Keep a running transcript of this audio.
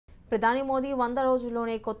ప్రధాని మోదీ 100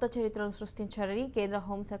 రోజుల్లోనే కొత్త చరిత్రను సృష్టించారని కేంద్ర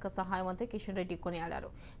హోంశాఖ సహాయ మంత్రి కిషన్ రెడ్డి కొనియాడారు.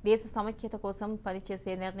 దేశ సమైక్యత కోసం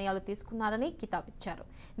పనిచేసే నిర్ణయాలు తీసుకున్నారని కితాబిచ్చారు.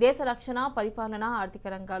 దేశ రక్షణ, పరిపాలన, ఆర్థిక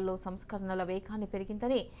రంగాల్లో సంస్కరణల వేగాన్ని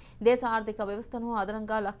పెరిగిందని, దేశ ఆర్థిక వ్యవస్థను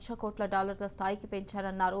అదనంగా $1,00,000 కోట్ల స్థాయికి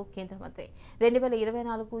పెంచారన్నారు కేంద్ర మంత్రి.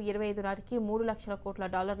 2024-25 నాటికి $3,00,000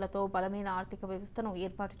 కోట్ల బలమైన ఆర్థిక వ్యవస్థను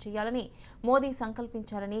ఏర్పాటు చేయాలని మోదీ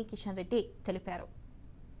సంకల్పించారని కిషన్ రెడ్డి తెలిపారు.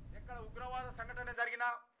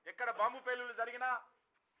 ఎక్కడ బాంబు పేలులు జరిగినా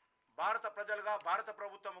భారత ప్రజలుగా భారత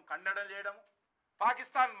ప్రభుత్వం ఖండన చేయడం,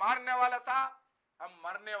 పాకిస్తాన్ మారనే వాళ్ళతా హమ్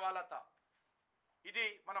మరనే వాళ్ళతా, ఇది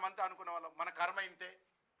మనమంతా అనుకున్న వాళ్ళం. మన కర్మ ఇంతే.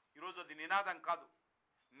 ఈరోజు అది నినాదం కాదు,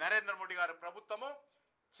 నరేంద్ర మోడీ గారి ప్రభుత్వము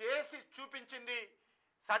చేసి చూపించింది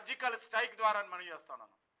సర్జికల్ స్ట్రైక్ ద్వారా మనం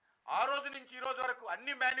చేస్తున్నాను. ఆ రోజు నుంచి ఈ రోజు వరకు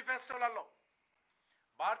అన్ని మేనిఫెస్టోలలో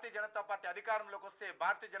భారతీయ జనతా పార్టీ అధికారంలోకి వస్తే,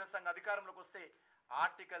 భారతీయ జనసంఘ అధికారంలోకి వస్తే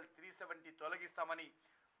ఆర్టికల్ 370 తొలగిస్తామని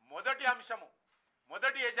మొదటి అంశము,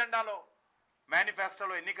 మొదటి ఎజెండాలో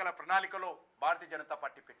మేనిఫెస్టోలో, ఎన్నికల ప్రణాళికలో భారతీయ జనతా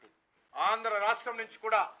పార్టీ పెట్టింది. ఆంధ్ర రాష్ట్రం నుంచి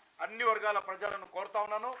కూడా అన్ని వర్గాల ప్రజలను కోరుతా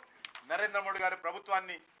ఉన్నాను, నరేంద్ర మోడీ గారి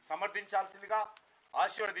ప్రభుత్వాన్ని సమర్థించాల్సిందిగా,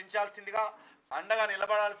 ఆశీర్వదించాల్సిందిగా, అండగా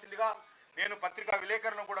నిలబడాల్సిందిగా నేను పత్రికా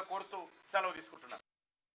విలేకరులను కూడా కోరుతూ సెలవు తీసుకుంటున్నాను.